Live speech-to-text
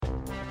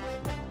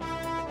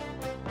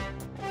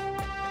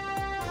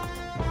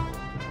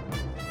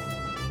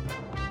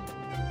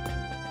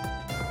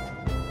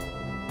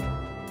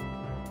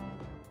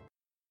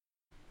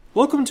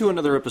Welcome to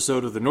another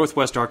episode of the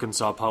Northwest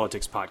Arkansas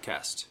Politics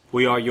Podcast.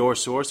 We are your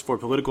source for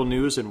political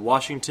news in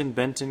Washington,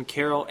 Benton,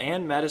 Carroll,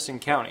 and Madison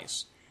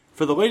counties.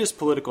 For the latest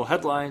political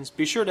headlines,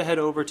 be sure to head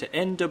over to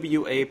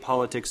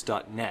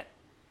nwapolitics.net.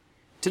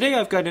 Today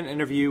I've got an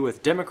interview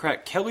with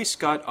Democrat Kelly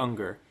Scott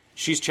Unger.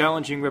 She's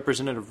challenging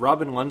Representative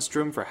Robin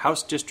Lundstrom for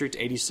House District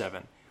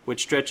 87,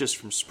 which stretches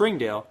from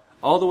Springdale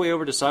all the way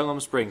over to Siloam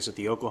Springs at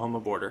the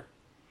Oklahoma border.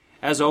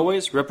 As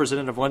always,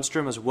 Representative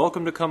Lundstrom is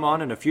welcome to come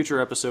on in a future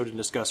episode and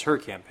discuss her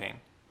campaign.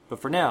 But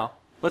for now,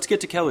 let's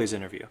get to Kelly's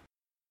interview.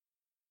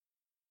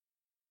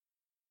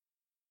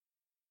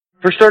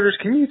 For starters,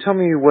 can you tell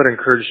me what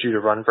encouraged you to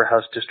run for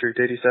House District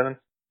 87?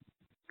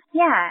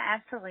 Yeah,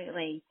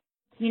 absolutely.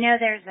 You know,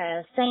 there's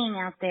a saying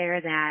out there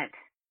that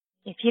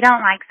if you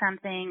don't like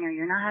something or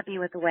you're not happy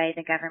with the way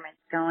the government's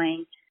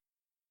going,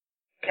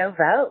 go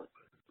vote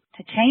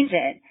to change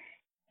it.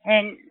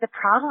 And the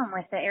problem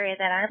with the area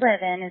that I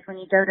live in is when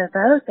you go to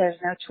vote, there's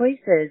no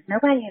choices.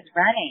 Nobody is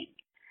running.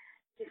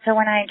 So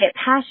when I get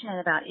passionate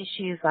about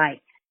issues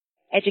like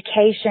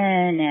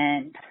education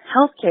and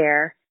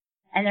healthcare,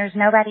 and there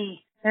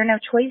are no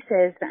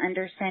choices to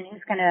understand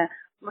who's going to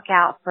look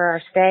out for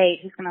our state,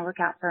 who's going to look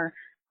out for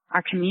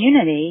our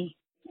community,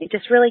 it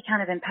just really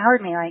kind of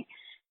empowered me. Like,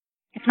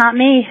 it's not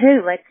me,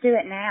 who? Let's do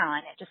it now.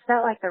 And it just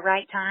felt like the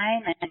right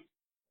time, and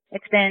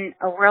it's been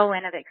a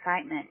whirlwind of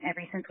excitement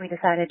ever since we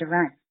decided to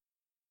run.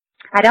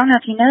 I don't know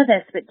if you know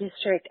this, but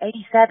District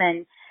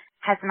 87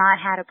 has not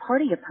had a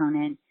party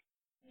opponent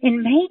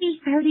in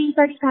maybe 30,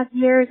 35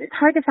 years. It's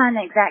hard to find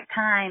the exact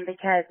time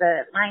because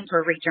the lines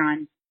were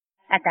redrawn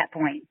at that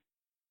point.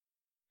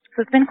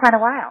 So it's been quite a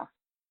while.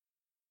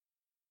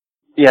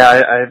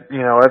 Yeah,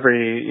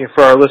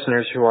 for our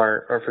listeners who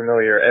aren't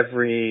familiar,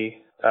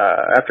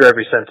 after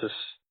every census,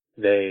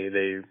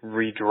 they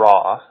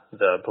redraw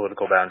the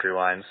political boundary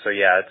lines. So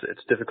yeah,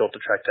 it's difficult to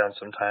track down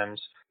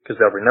sometimes because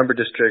they'll renumber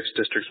districts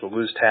will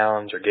lose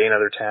towns or gain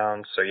other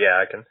towns. So yeah,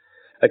 I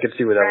can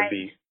see where that would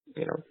be,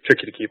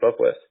 tricky to keep up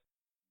with.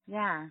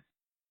 Yeah.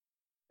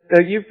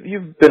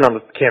 You've been on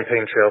the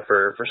campaign trail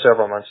for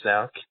several months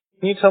now.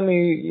 Can you tell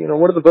me,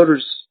 what are the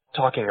voters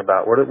talking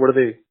about? What are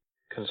they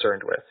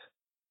concerned with?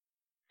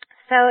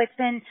 So I've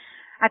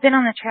been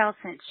on the trail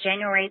since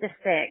January the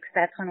 6th.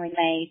 That's when we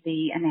made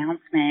the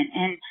announcement.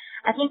 And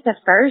I think the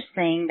first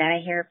thing that I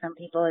hear from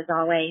people is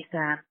always,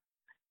 I'm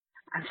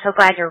so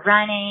glad you're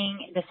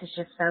running. This is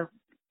just so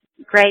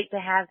great to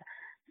have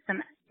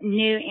some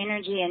new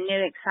energy and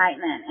new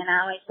excitement. And I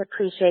always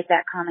appreciate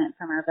that comment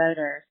from our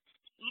voters.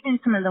 Even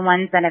some of the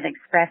ones that have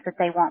expressed that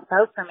they won't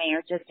vote for me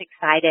are just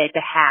excited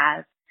to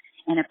have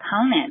an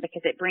opponent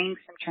because it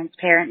brings some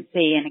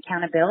transparency and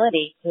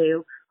accountability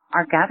to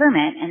our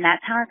government, and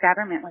that's how our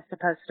government was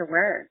supposed to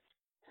work.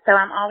 So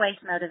I'm always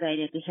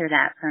motivated to hear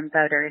that from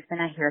voters, and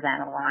I hear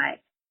that a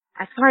lot.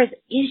 As far as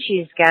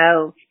issues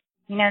go,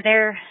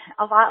 they're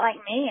a lot like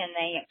me, and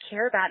they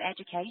care about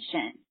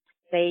education.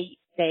 They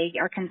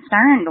are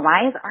concerned.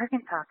 Why is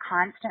Arkansas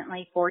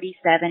constantly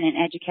 47 in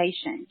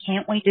education?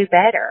 Can't we do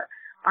better?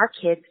 Our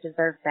kids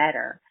deserve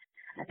better.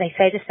 They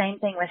say the same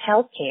thing with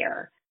health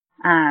care.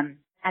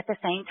 At the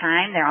same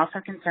time, they're also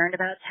concerned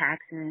about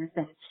taxes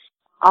and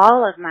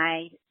all of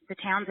the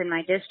towns in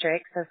my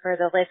district. So for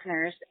the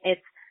listeners,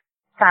 it's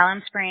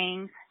Siloam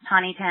Springs,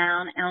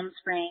 Taneytown, Elm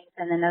Springs,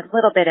 and then a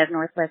little bit of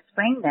Northwest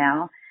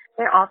Springdale.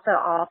 They're also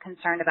all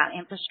concerned about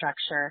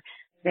infrastructure.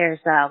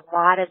 There's a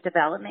lot of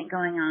development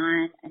going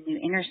on, a new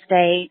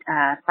interstate,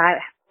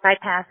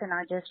 bypass in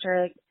our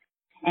district,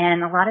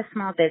 and a lot of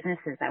small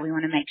businesses that we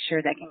want to make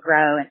sure that can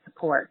grow and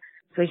support.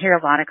 So we hear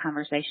a lot of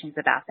conversations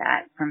about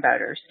that from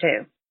voters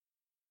too.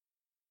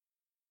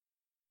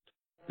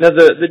 Now,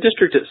 the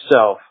district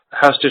itself,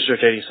 House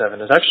District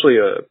 87, is actually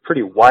a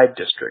pretty wide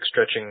district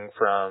stretching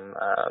from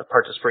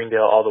parts of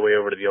Springdale all the way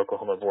over to the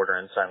Oklahoma border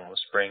and Siloam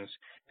Springs.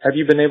 Have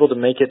you been able to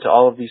make it to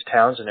all of these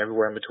towns and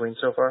everywhere in between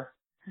so far?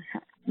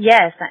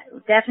 Yes,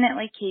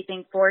 definitely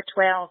keeping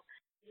 412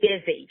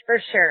 busy,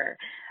 for sure.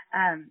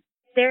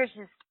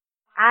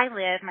 I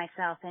live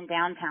myself in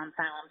downtown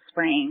Siloam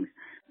Springs,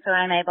 so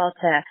I'm able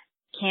to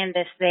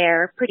canvas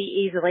there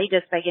pretty easily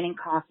just by getting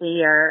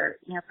coffee or,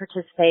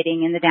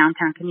 participating in the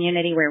downtown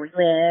community where we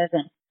live.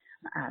 And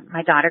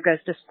my daughter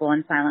goes to school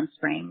in Siloam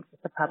Springs.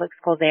 It's a public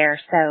school there.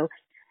 So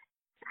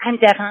I'm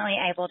definitely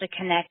able to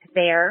connect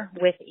there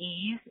with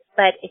ease.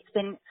 But it's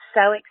been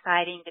so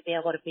exciting to be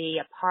able to be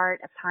a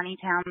part of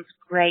Taneytown's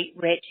great,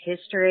 rich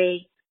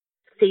history,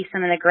 see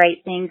some of the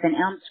great things in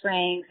Elm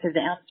Springs, through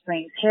the Elm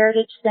Springs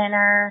Heritage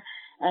Center,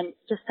 and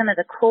just some of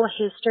the cool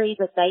history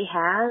that they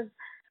have.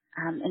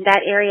 In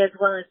that area, as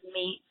well as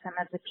meet some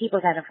of the people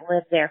that have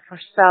lived there for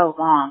so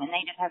long, and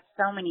they just have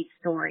so many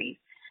stories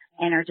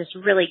and are just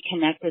really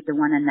connected to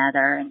one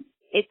another, and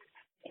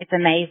it's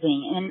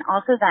amazing. And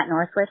also that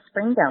Northwest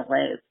Springdale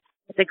loop,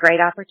 it's a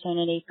great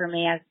opportunity for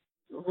me. I've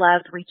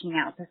loved reaching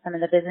out to some of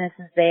the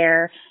businesses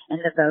there and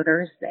the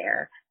voters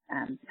there.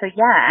 So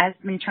yeah, I've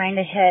been trying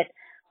to hit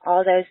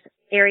all those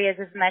areas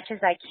as much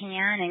as I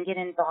can and get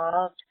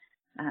involved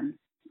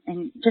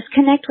and just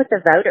connect with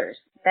the voters.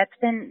 That's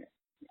been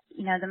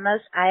the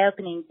most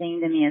eye-opening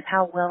thing to me is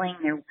how willing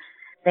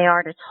they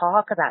are to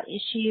talk about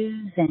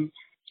issues and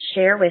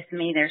share with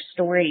me their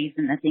stories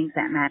and the things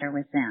that matter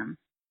with them.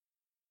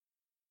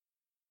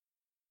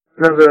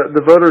 Now,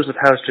 the voters of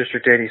House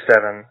District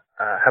 87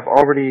 have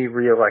already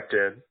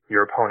reelected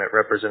your opponent,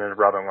 Representative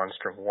Robin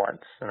Lundstrom,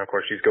 once, and of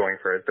course she's going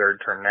for a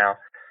third term now.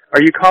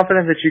 Are you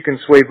confident that you can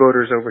sway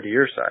voters over to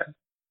your side?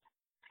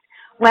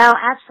 Well,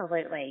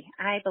 absolutely.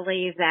 I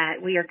believe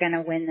that we are going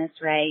to win this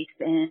race,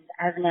 and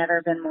I've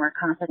never been more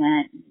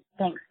confident,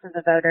 thanks to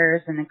the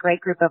voters and the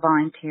great group of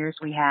volunteers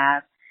we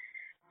have.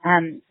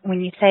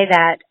 When you say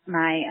that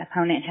my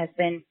opponent has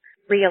been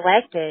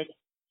reelected,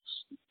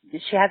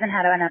 she hasn't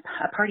had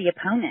a party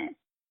opponent.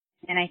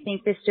 And I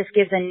think this just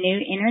gives a new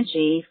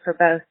energy for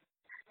both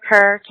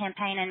her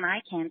campaign and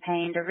my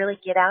campaign to really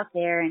get out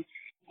there and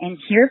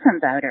hear from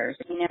voters.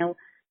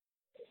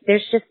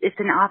 It's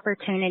an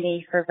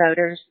opportunity for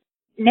voters.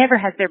 Never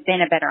has there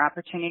been a better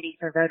opportunity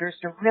for voters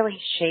to really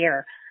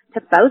share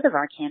to both of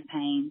our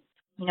campaigns,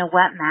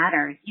 what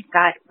matters. You've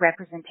got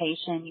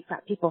representation. You've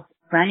got people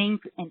running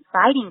and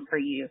fighting for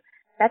you.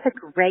 That's a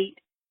great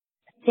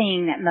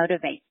thing that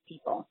motivates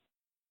people.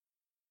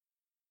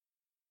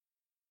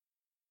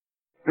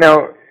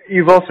 Now,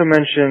 you've also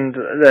mentioned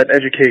that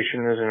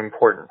education is an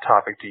important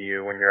topic to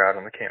you when you're out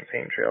on the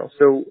campaign trail.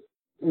 So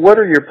what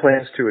are your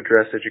plans to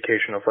address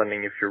educational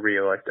funding if you're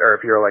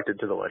elected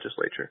to the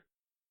legislature?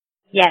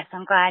 Yes,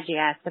 I'm glad you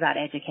asked about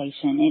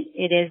education.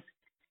 It is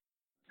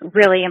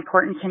really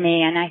important to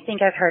me, and I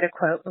think I've heard a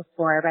quote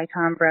before by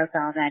Tom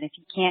Brokaw that if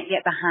you can't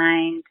get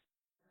behind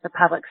the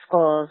public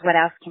schools, what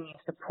else can you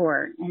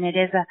support? And it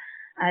is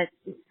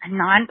a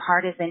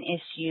nonpartisan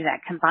issue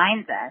that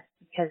combines us,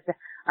 because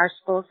our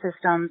school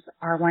systems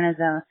are one of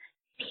the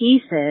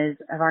pieces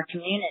of our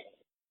community.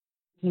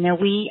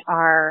 We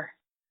are,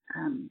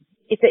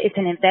 it's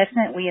an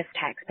investment we as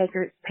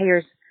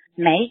taxpayers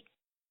make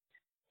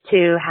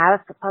to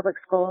have the public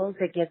schools.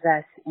 It gives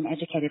us an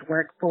educated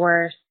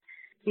workforce.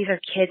 These are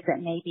kids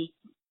that may be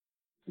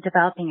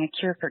developing a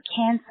cure for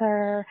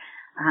cancer.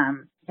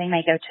 They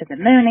may go to the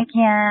moon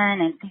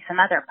again and see some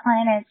other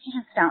planets.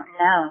 You just don't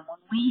know. When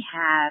we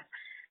have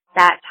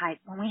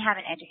when we have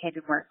an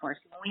educated workforce,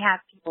 when we have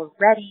people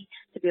ready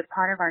to be a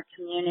part of our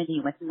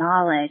community with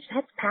knowledge,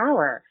 that's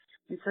power.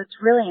 And so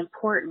it's really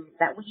important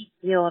that we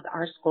build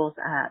our schools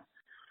up.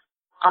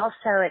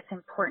 Also, it's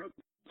important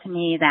to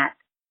me that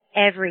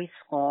every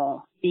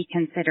school be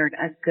considered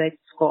a good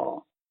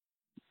school,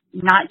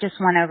 not just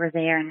one over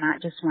there and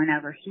not just one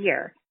over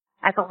here.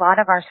 As a lot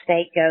of our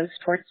state goes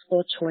towards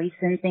school choice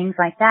and things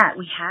like that,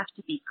 we have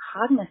to be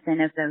cognizant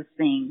of those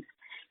things,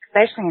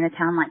 especially in a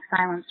town like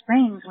Silent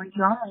Springs where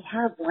you only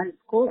have one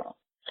school.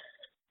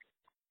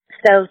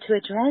 So to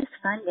address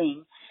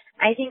funding,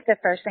 I think the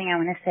first thing I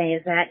want to say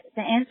is that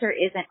the answer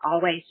isn't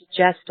always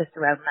just to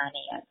throw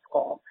money at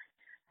school.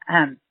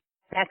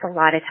 That's a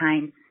lot of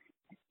times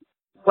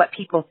what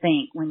people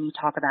think when you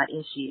talk about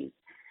issues.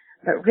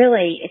 But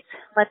really,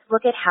 let's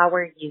look at how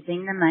we're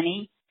using the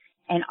money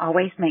and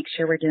always make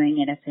sure we're doing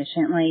it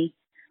efficiently.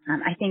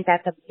 I think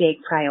that's a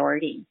big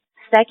priority.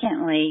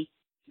 Secondly,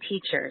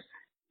 teachers.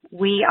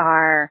 We've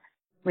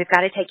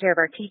got to take care of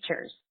our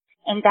teachers.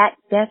 And that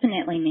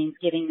definitely means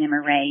giving them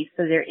a raise.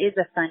 So there is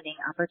a funding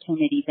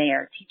opportunity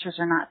there. Teachers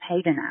are not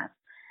paid enough.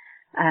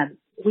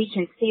 We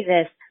can see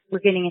this. We're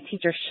getting a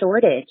teacher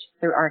shortage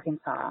through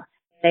Arkansas.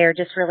 They are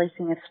just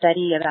releasing a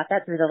study about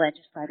that through the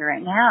legislature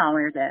right now,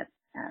 where the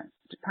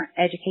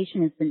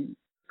education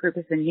group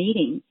has been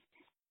meeting.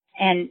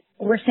 And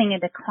we're seeing a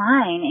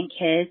decline in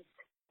kids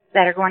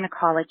that are going to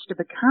college to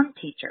become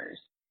teachers.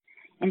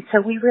 And so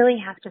we really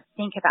have to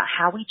think about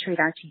how we treat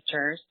our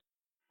teachers,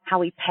 how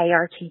we pay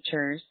our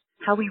teachers,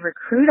 how we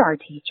recruit our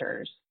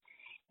teachers.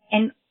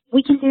 And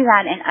we can do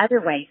that in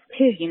other ways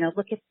too.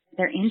 Look at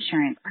their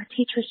insurance. Our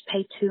teachers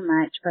pay too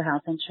much for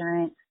health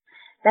insurance.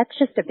 That's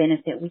just a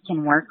benefit we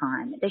can work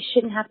on. They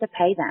shouldn't have to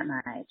pay that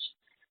much.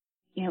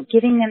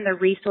 Giving them the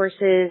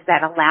resources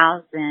that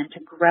allows them to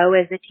grow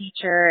as a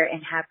teacher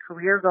and have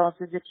career goals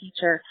as a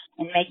teacher,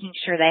 and making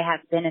sure they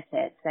have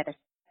benefits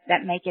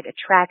that make it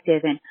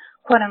attractive and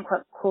quote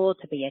unquote cool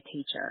to be a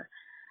teacher.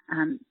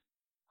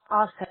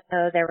 Also,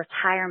 the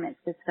retirement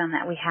system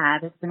that we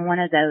have has been one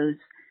of those,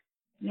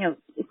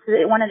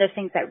 it's one of those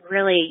things that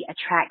really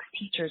attracts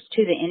teachers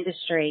to the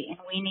industry, and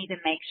we need to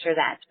make sure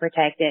that's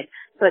protected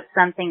so it's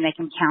something they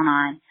can count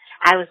on.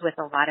 I was with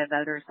a lot of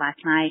voters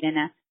last night in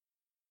a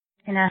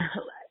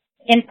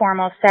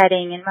informal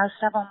setting, and most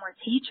of them were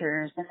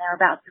teachers, and there were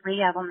about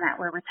 3 of them that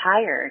were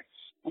retired,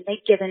 and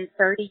they'd given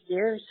 30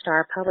 years to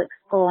our public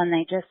school, and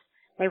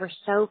they were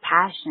so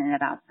passionate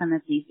about some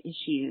of these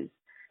issues.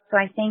 So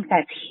I think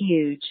that's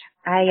huge.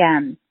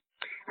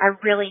 I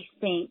really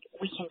think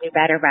we can do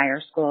better by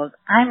our schools.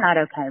 I'm not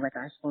okay with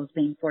our schools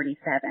being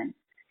 47.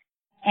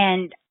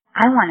 And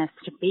I want us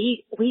to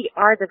be, we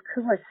are the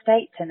coolest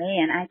state to me,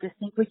 and I just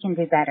think we can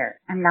do better.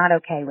 I'm not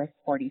okay with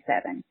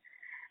 47.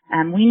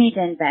 We need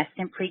to invest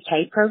in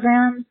pre-K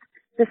programs.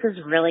 This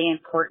is really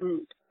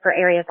important for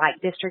areas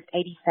like District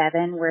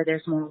 87 where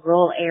there's more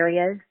rural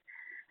areas.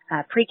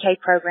 Pre-K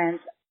programs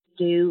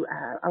do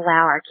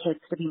allow our kids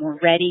to be more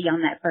ready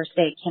on that first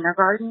day of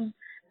kindergarten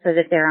so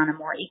that they're on a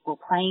more equal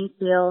playing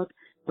field,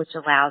 which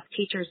allows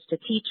teachers to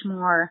teach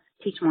more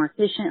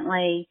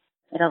efficiently.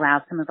 It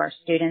allows some of our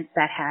students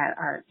that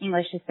are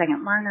English as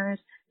second learners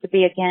to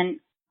be again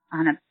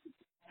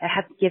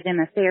give them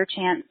a fair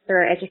chance through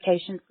our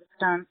education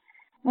system.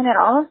 And it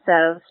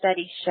also,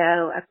 studies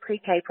show, a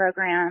pre-K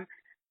program,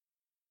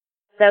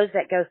 those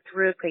that go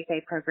through a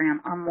pre-K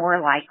program are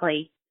more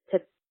likely to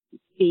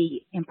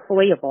be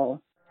employable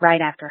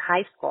right after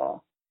high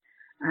school.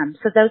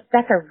 So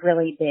that's a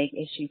really big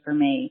issue for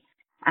me.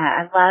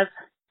 I love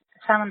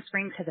Siloam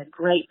Springs has a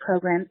great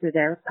program through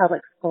their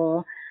public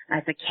school.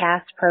 It's a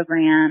CAST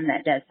program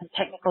that does some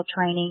technical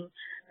training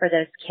for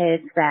those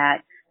kids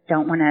that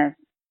don't want to,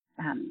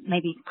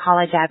 maybe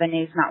college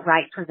avenue's not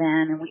right for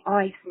them. And we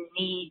always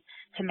need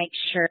to make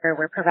sure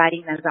we're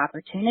providing those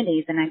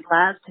opportunities. And I'd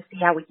love to see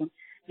how we can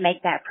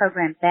make that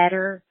program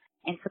better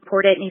and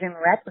support it and even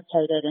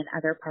replicate it in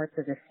other parts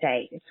of the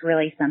state. It's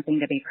really something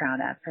to be proud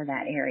of for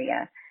that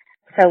area.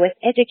 So with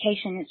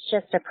education, it's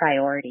just a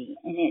priority.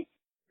 And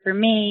for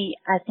me,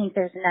 I think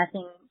there's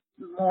nothing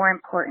more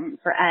important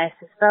for us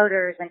as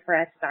voters and for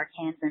us as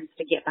Arkansans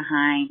to get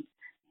behind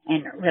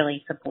and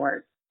really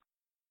support.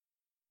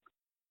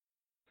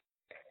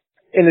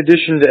 In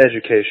addition to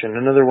education,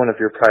 another one of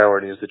your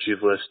priorities that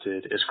you've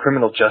listed is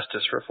criminal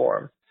justice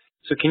reform.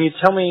 So can you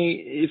tell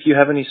me if you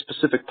have any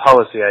specific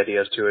policy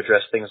ideas to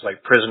address things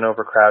like prison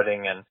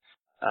overcrowding and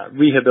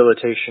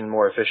rehabilitation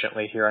more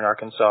efficiently here in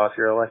Arkansas if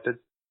you're elected?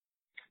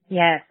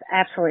 Yes,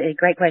 absolutely.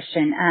 Great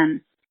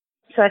question.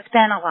 So I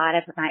spent a lot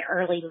of my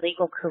early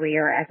legal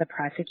career as a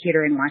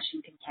prosecutor in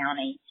Washington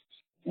County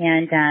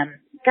and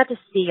got to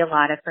see a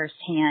lot of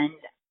firsthand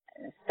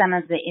some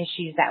of the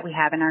issues that we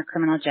have in our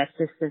criminal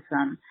justice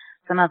system,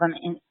 some of them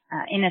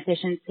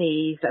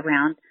inefficiencies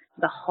around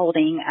the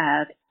holding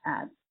of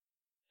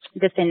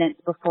defendants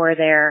before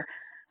they're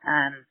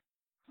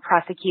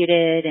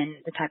prosecuted and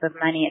the type of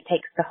money it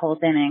takes to hold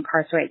them and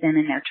incarcerate them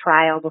in their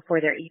trial before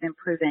they're even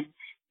proven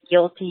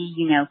guilty.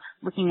 You know,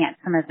 looking at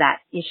some of that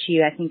issue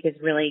I think is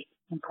really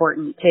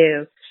important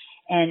too.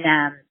 And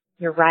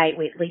you're right,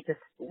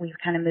 we're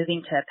kind of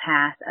moving to a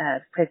path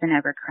of prison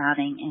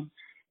overcrowding, and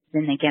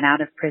then they get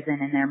out of prison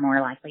and they're more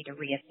likely to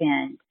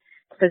reoffend.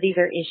 So these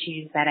are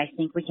issues that I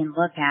think we can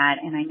look at,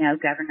 and I know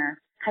Governor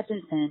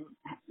Hutchinson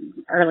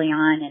early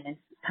on in his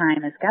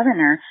time as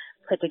governor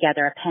put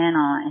together a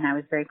panel, and I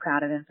was very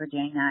proud of him for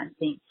doing that. I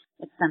think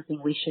it's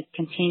something we should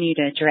continue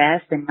to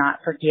address and not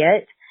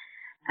forget.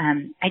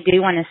 I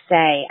do want to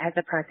say, as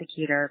a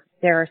prosecutor,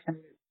 there are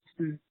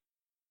some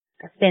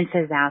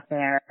offenses out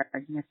there,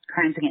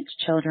 crimes against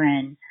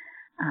children,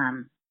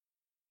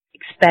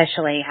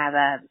 especially have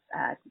a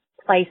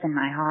place in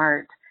my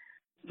heart.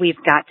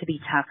 We've got to be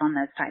tough on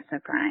those types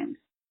of crimes.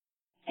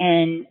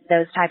 And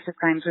those types of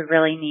crimes we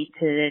really need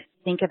to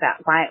think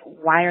about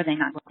why are they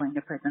not going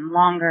to prison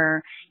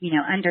longer,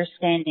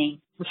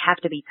 understanding we have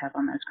to be tough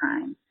on those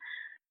crimes.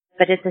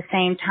 But at the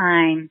same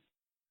time,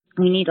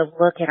 we need to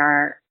look at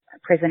our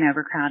prison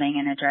overcrowding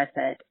and address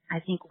it. I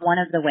think one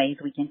of the ways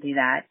we can do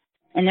that,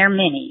 and there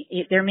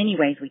are many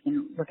ways we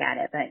can look at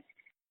it, but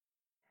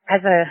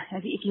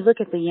if you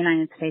look at the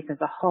United States as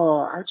a whole,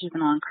 our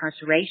juvenile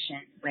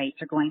incarceration rates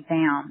are going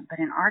down, but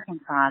in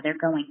Arkansas, they're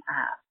going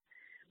up.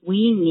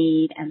 We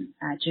need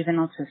a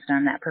juvenile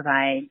system that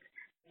provides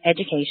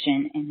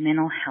education and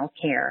mental health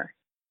care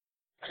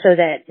so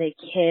that the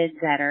kids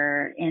that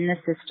are in the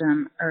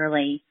system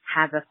early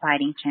have a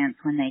fighting chance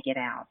when they get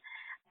out.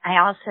 I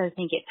also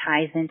think it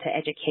ties into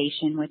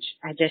education, which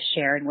I just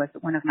shared was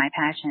one of my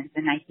passions.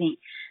 And I think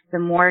the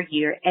more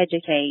you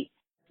educate,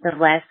 the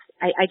less,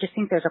 I just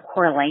think there's a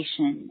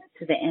correlation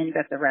to the end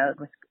of the road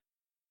with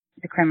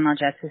the criminal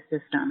justice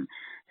system.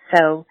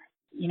 So,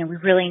 we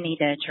really need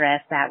to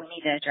address that. We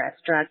need to address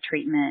drug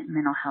treatment,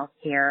 mental health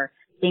care,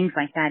 things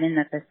like that in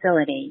the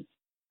facility.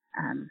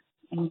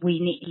 And we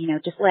need,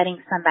 just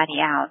letting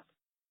somebody out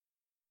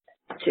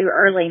too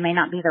early may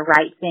not be the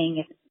right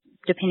thing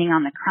depending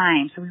on the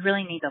crime. So we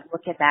really need to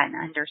look at that and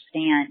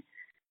understand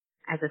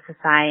as a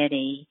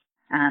society,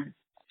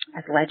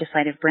 as a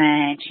legislative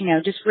branch,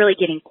 just really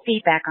getting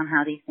feedback on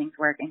how these things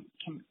work and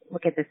can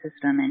look at the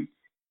system and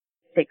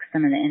fix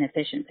some of the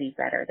inefficiencies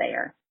that are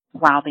there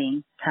while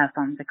being tough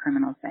on the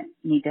criminals that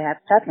need to have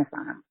toughness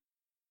on them.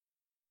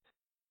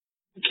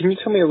 Can you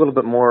tell me a little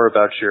bit more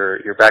about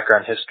your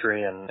background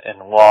history and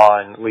law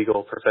and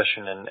legal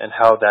profession and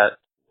how that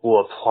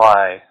will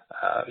apply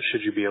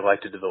should you be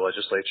elected to the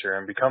legislature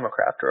and become a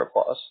crafter of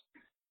laws?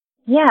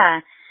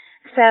 Yeah.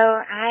 So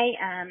I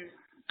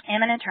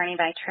am an attorney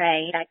by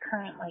trade. I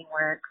currently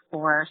work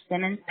for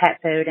Simmons Pet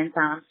Food in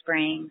Siloam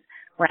Springs,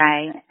 where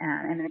I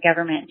am the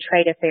government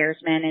trade affairs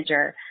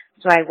manager.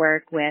 So I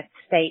work with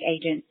state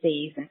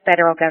agencies and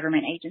federal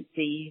government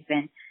agencies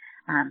and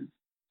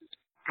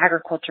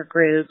agriculture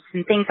groups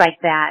and things like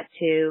that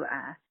to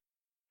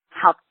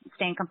help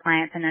stay in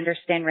compliance and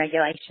understand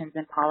regulations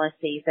and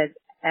policies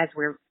as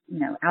we're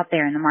out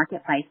there in the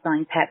marketplace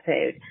selling pet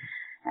food.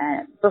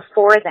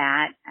 Before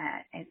that,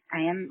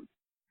 I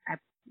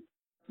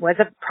was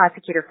a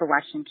prosecutor for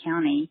Washington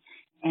County,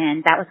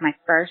 and that was my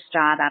first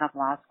job out of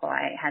law school.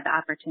 I had the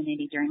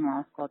opportunity during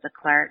law school to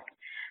clerk.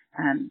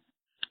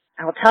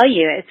 I will tell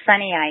you, it's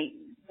funny, I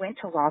went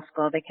to law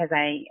school because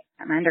my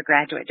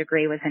undergraduate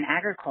degree was in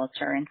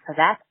agriculture, and so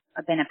that's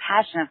been a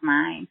passion of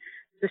mine,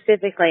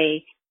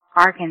 specifically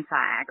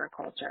Arkansas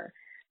agriculture.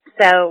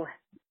 So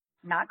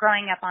not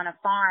growing up on a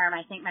farm,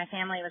 I think my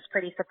family was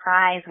pretty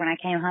surprised when I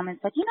came home and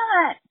said, you know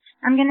what,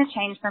 I'm going to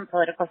change from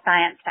political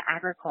science to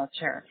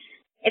agriculture.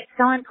 It's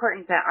so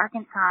important to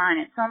Arkansas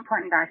and it's so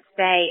important to our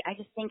state. I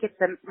just think it's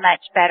a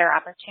much better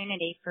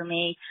opportunity for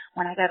me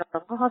when I go to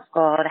law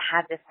school to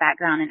have this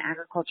background in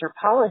agriculture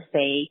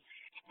policy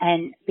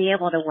and be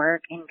able to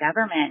work in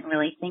government and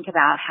really think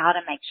about how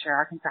to make sure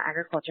Arkansas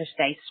agriculture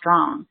stays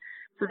strong.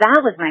 So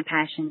that was my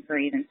passion for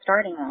even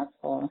starting law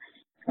school.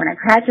 When I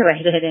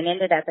graduated and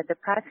ended up at the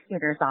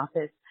prosecutor's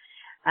office,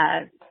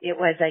 it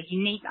was a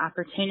unique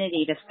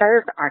opportunity to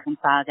serve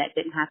Arkansas that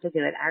didn't have to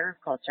do with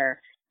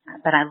agriculture.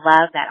 But I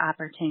love that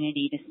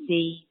opportunity to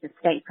see the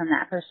state from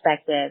that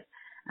perspective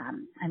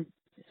and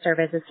serve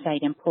as a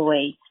state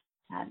employee.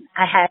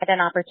 I had an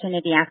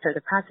opportunity after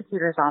the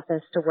prosecutor's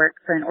office to work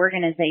for an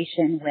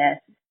organization with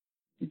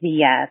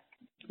the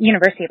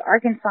University of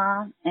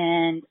Arkansas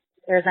and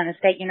Arizona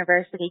State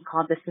University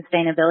called the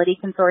Sustainability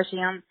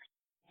Consortium.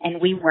 And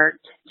we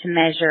worked to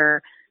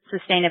measure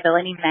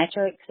sustainability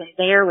metrics. And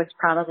there was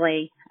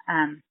probably,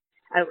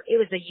 it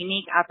was a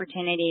unique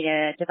opportunity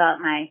to develop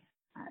my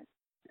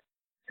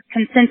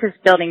consensus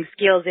building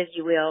skills, if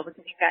you will,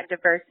 because you've got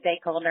diverse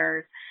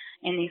stakeholders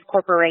in these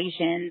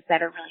corporations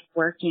that are really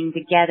working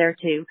together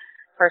to,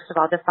 first of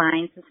all,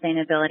 define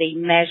sustainability,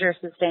 measure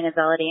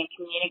sustainability, and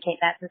communicate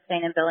that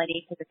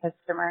sustainability to the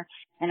customer.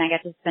 And I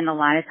got to spend a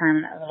lot of time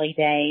in the early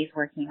days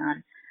working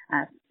on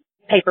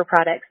paper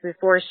products, the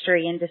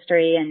forestry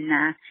industry,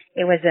 and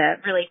it was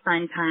a really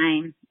fun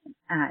time.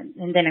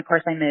 And then, of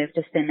course, I moved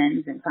to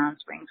Simmons in Palm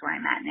Springs, where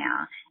I'm at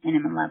now, and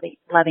I'm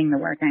loving the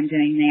work I'm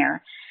doing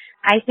there.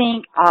 I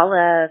think all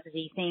of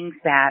these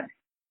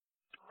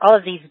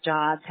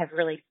jobs have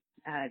really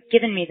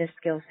given me the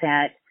skill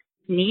set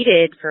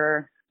needed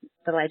for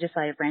the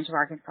legislative branch of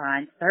Arkansas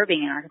and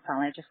serving an Arkansas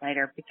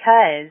legislator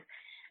because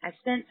I've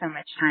spent so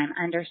much time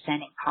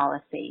understanding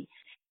policy.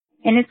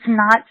 And it's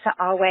not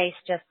always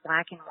just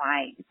black and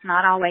white. It's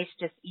not always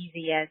just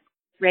easy as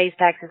raise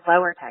taxes,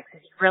 lower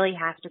taxes. You really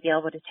have to be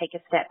able to take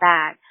a step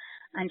back,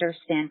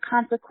 understand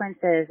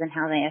consequences and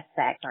how they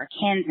affect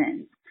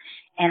Arkansans.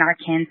 And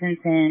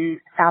Arkansans in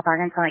South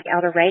Arkansas, like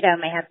El Dorado,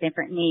 may have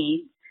different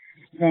needs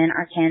than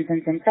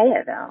Arkansans in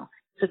Fayetteville.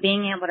 So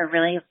being able to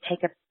really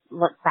take a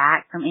look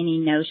back from any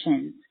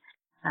notions,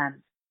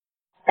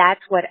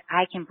 that's what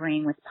I can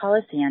bring with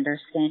policy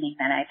understanding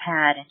that I've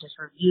had and just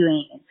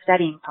reviewing and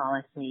studying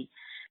policy.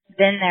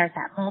 Then there's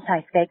that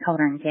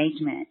multi-stakeholder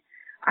engagement.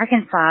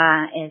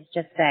 Arkansas is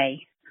just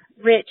a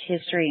rich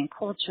history and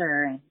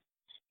culture and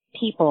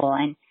people,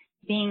 and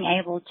being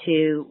able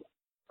to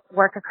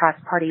work across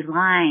party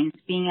lines,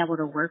 being able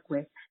to work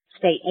with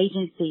state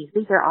agencies.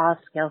 These are all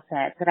skill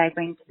sets that I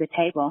bring to the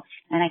table,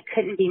 and I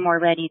couldn't be more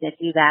ready to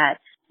do that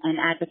and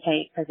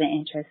advocate for the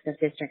interests of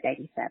District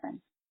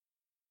 87.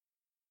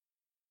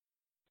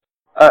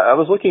 I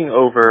was looking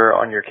over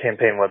on your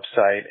campaign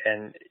website,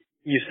 and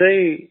you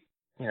say,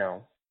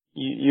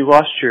 you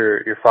lost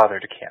your father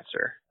to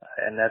cancer,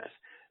 and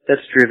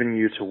that's driven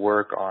you to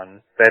work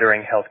on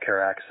bettering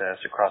healthcare access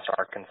across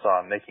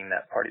Arkansas, making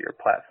that part of your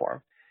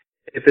platform.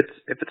 If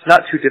it's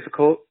not too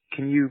difficult,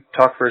 can you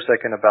talk for a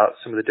second about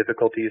some of the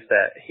difficulties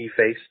that he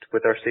faced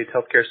with our state's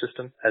healthcare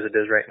system as it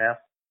is right now?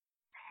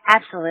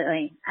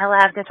 Absolutely. I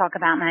love to talk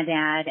about my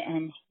dad,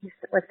 and he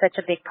was such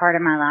a big part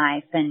of my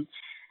life, and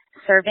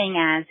serving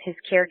as his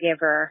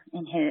caregiver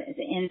in his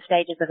end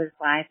stages of his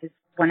life is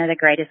one of the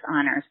greatest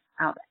honors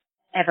I'll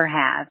ever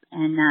have.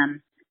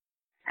 And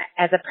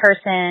as a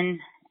person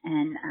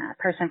and a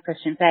person of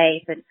Christian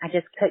faith, I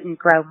just couldn't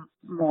grow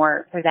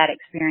more through that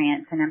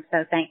experience, and I'm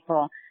so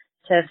thankful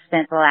to have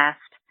spent the last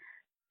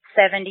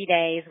 70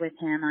 days with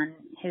him on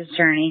his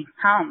journey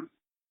home.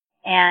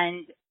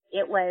 And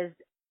it was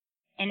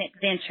an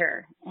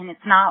adventure, and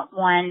it's not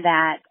one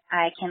that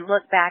I can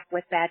look back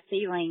with bad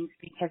feelings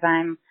because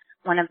I'm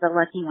one of the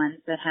lucky ones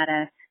that had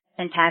a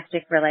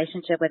fantastic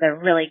relationship with a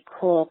really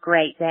cool,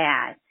 great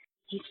dad.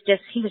 He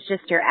was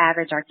just your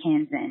average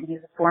Arkansan. He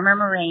was a former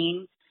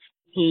Marine.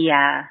 He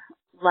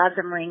loved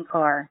the Marine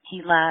Corps.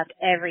 He loved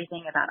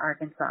everything about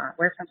Arkansas.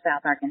 We're from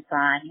South Arkansas,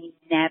 and he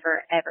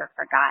never, ever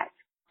forgot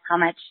how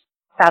much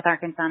South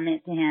Arkansas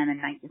meant to him.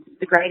 And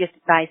the greatest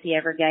advice he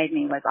ever gave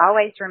me was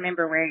always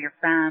remember where you're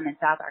from in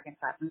South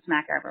Arkansas, from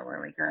Smackover, where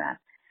we grew up.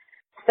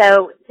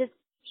 So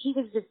he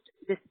was just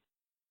this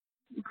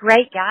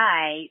great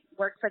guy,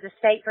 worked for the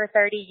state for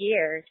 30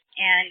 years,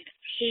 and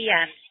he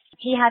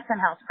had some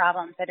health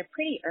problems at a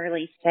pretty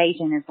early stage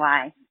in his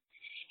life.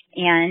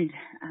 And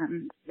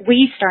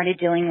we started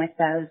dealing with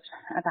those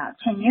about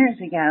 10 years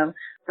ago,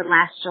 but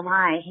last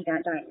July he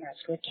got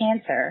diagnosed with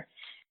cancer.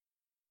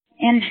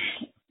 And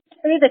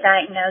through the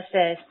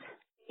diagnosis,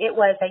 it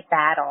was a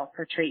battle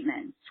for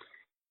treatment.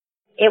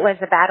 It was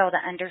a battle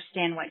to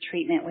understand what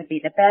treatment would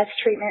be the best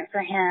treatment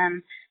for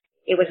him.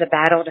 It was a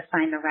battle to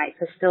find the right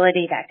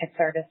facility that could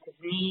service his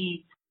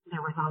needs.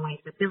 There was always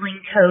a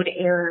billing code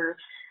error.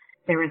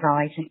 There was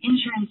always an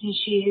insurance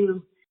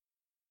issue.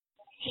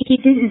 He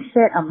didn't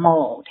fit a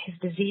mold. His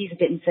disease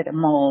didn't fit a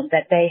mold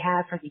that they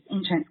have for these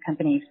insurance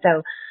companies.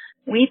 So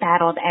we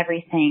battled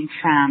everything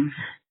from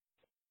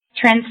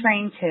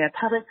transferring to a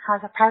private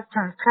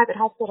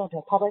hospital to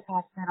a public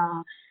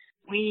hospital.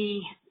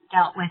 We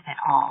dealt with it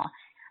all.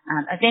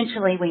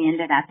 Eventually we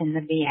ended up in the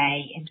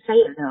VA in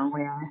Fayetteville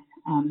where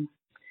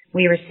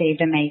we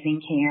received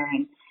amazing care,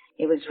 and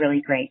it was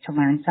really great to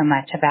learn so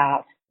much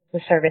about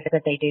the service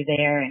that they do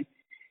there.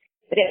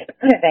 But it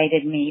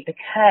motivated me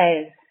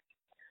because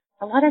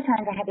a lot of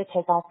times I had to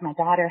take off my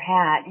daughter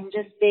hat and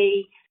just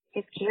be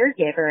his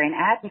caregiver and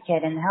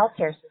advocate in the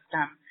healthcare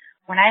system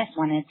when I just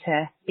wanted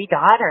to be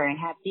daughter and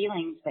have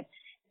feelings, but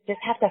just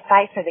have to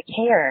fight for the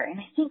care. And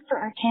I think for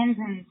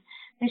Arkansans,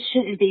 this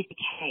shouldn't be the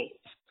case.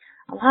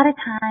 A lot of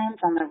times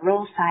on the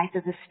rural sides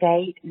of the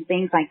state and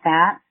things like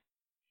that,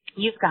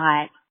 you've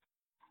got,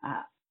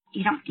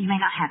 you may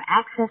not have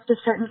access to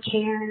certain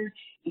care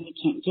and you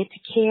can't get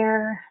to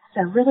care.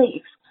 So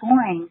really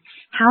exploring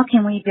how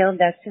can we build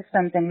those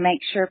systems and make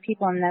sure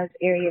people in those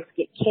areas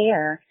get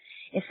care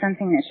is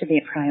something that should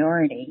be a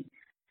priority.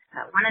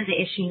 One of the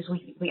issues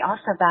we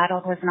also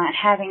battled was not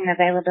having the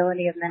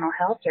availability of mental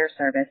health care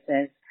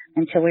services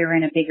until we were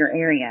in a bigger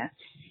area.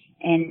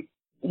 And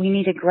we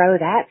need to grow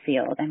that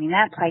field. I mean,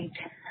 that plagued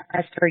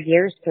us for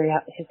years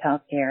throughout his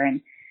health care.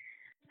 And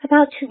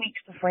about 2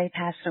 weeks before he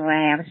passed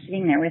away, I was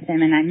sitting there with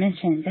him and I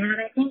mentioned, Dad,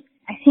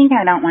 I think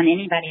I don't want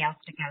anybody else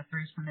to go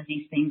through some of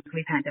these things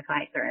we've had to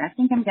fight through. I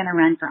think I'm going to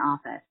run for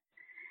office.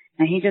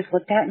 And he just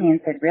looked at me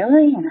and said,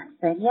 really? And I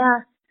said,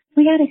 yeah,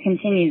 we got to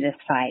continue this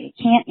fight.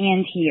 It can't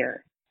end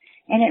here.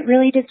 And it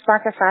really did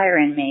spark a fire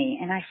in me.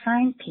 And I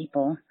find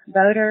people,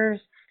 voters,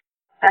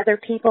 other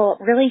people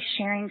really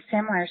sharing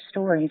similar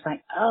stories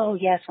like, oh,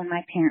 yes, when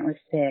my parent was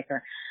sick,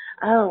 or,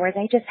 oh, where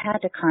they just had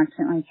to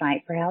constantly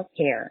fight for health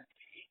care.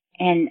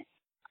 And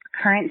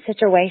current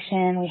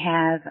situation we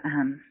have,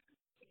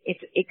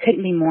 it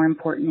couldn't be more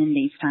important in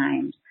these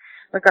times.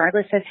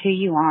 Regardless of who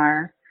you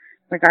are,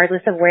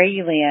 regardless of where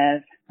you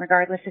live,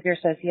 regardless of your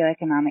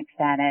socioeconomic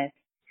status,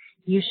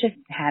 you should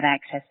have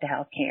access to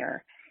health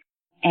care.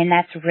 And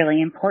that's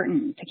really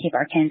important to keep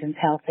Arkansans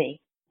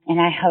healthy. And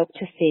I hope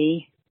to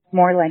see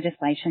more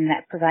legislation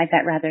that provides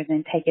that rather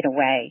than take it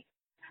away.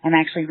 I'm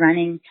actually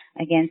running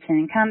against an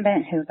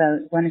incumbent who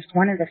one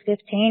of the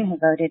 15 who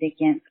voted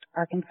against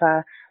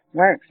Arkansas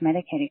Works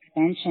Medicaid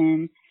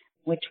extension,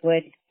 which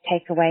would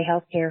take away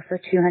health care for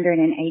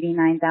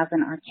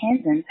 289,000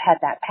 Arkansans had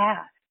that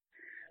passed.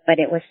 But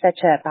it was such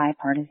a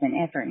bipartisan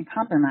effort and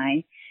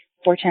compromise.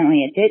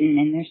 Fortunately, it didn't,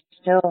 and there's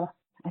still,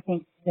 I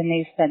think the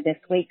news said this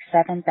week,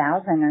 7,000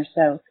 or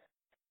so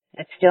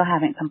that still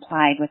haven't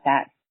complied with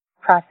that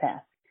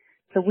process.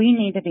 So we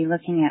need to be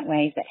looking at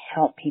ways that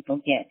help people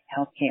get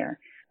health care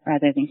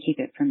rather than keep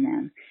it from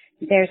them.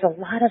 There's a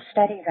lot of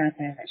studies out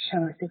there that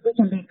show us if we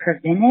can be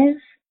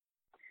preventive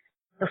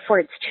before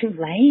it's too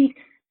late,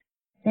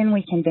 then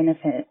we can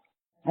benefit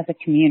as a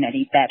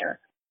community better.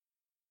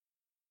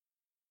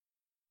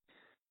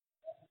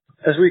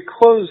 As we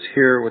close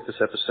here with this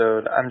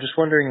episode, I'm just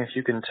wondering if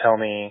you can tell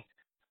me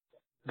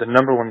the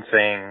number one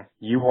thing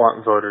you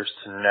want voters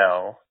to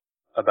know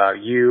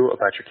about you,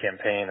 about your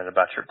campaign, and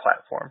about your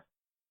platform.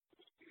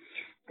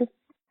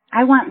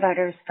 I want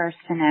voters first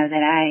to know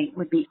that I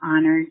would be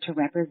honored to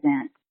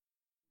represent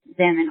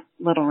them in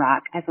Little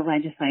Rock as a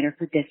legislator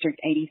for District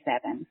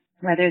 87.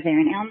 Whether they're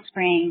in Elm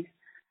Springs,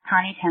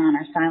 Conneetown,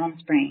 or Siloam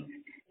Springs,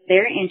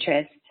 their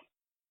interests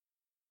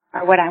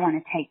are what I want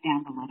to take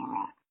down to Little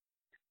Rock.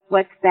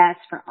 What's best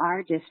for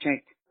our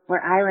district,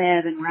 where I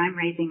live and where I'm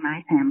raising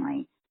my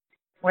family,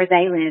 where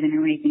they live and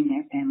are raising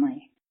their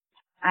family.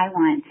 I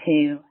want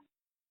to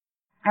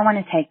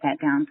take that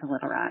down to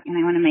Little Rock, and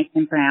I want to make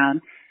them proud.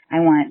 I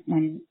want,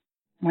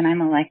 when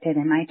I'm elected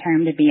in my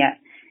term to be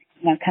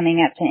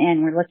coming up to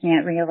end, we're looking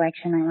at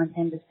re-election, I want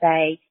them to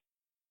say,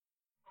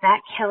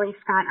 that Kelly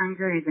Scott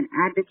Unger is an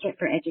advocate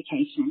for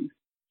education.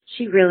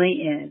 She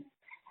really is.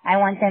 I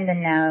want them to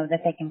know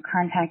that they can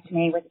contact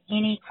me with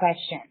any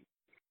question.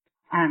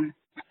 I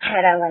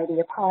had a lady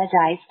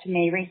apologize to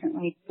me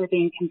recently for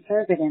being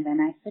conservative,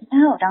 and I said,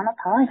 no, don't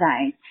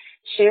apologize.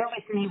 Share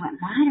with me what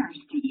matters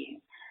to you.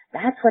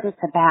 That's what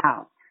it's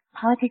about.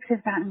 Politics has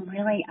gotten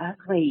really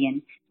ugly,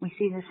 and we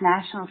see this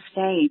national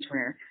stage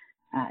where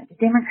the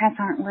Democrats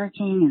aren't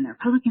working and the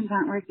Republicans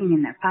aren't working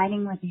and they're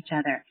fighting with each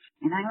other.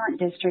 And I want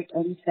District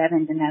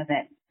 87 to know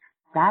that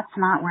that's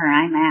not where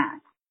I'm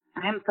at.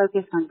 I'm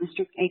focused on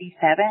District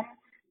 87,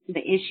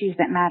 the issues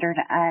that matter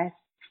to us,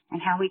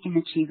 and how we can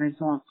achieve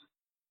results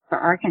for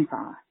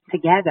Arkansas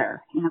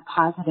together in a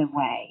positive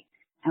way.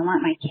 I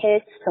want my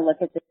kids to look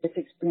at this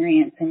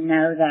experience and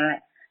know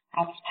that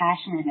I was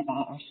passionate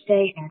about our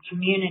state and our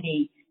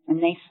community, and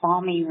they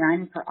saw me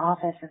run for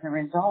office as a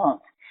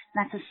result.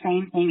 And that's the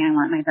same thing I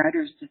want my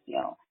voters to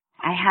feel.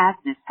 I have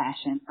this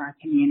passion for our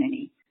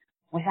community.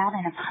 without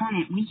an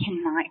opponent, we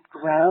cannot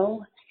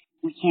grow,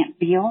 we can't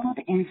build.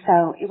 And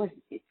so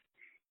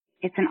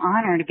it's an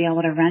honor to be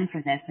able to run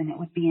for this, and it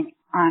would be an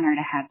honor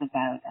to have the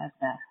vote of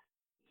the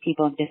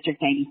people of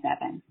District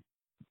 87.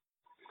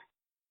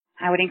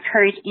 I would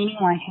encourage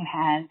anyone who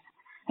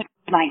would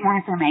like more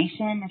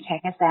information to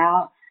check us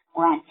out.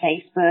 We're on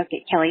Facebook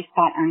at Kelly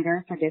Scott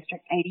Unger for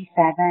District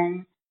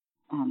 87.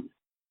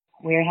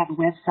 We have a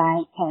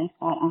website,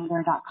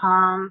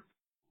 kellyscottunger.com.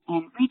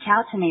 And reach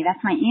out to me.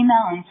 That's my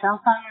email and cell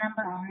phone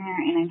number on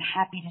there, and I'm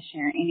happy to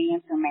share any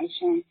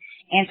information,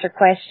 answer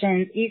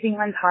questions, easy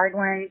ones, hard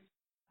ones,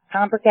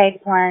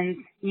 complicated ones,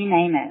 you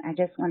name it. I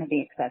just want to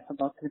be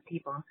accessible to the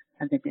people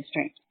of the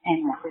district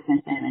and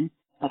represent them in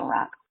Little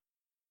Rock.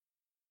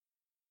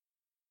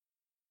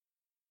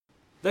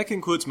 That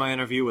concludes my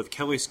interview with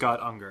Kelly Scott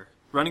Unger,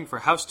 running for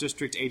House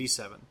District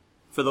 87.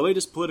 For the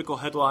latest political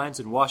headlines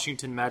in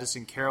Washington,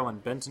 Madison, Carroll,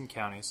 and Benton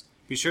counties,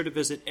 be sure to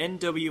visit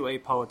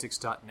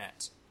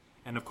nwapolitics.net.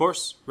 And of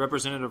course,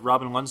 Representative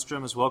Robin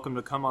Lundstrom is welcome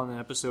to come on an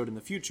episode in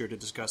the future to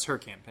discuss her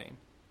campaign.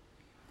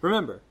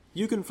 Remember,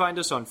 you can find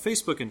us on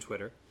Facebook and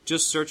Twitter.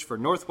 Just search for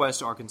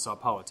Northwest Arkansas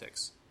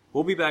Politics.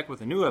 We'll be back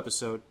with a new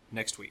episode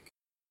next week.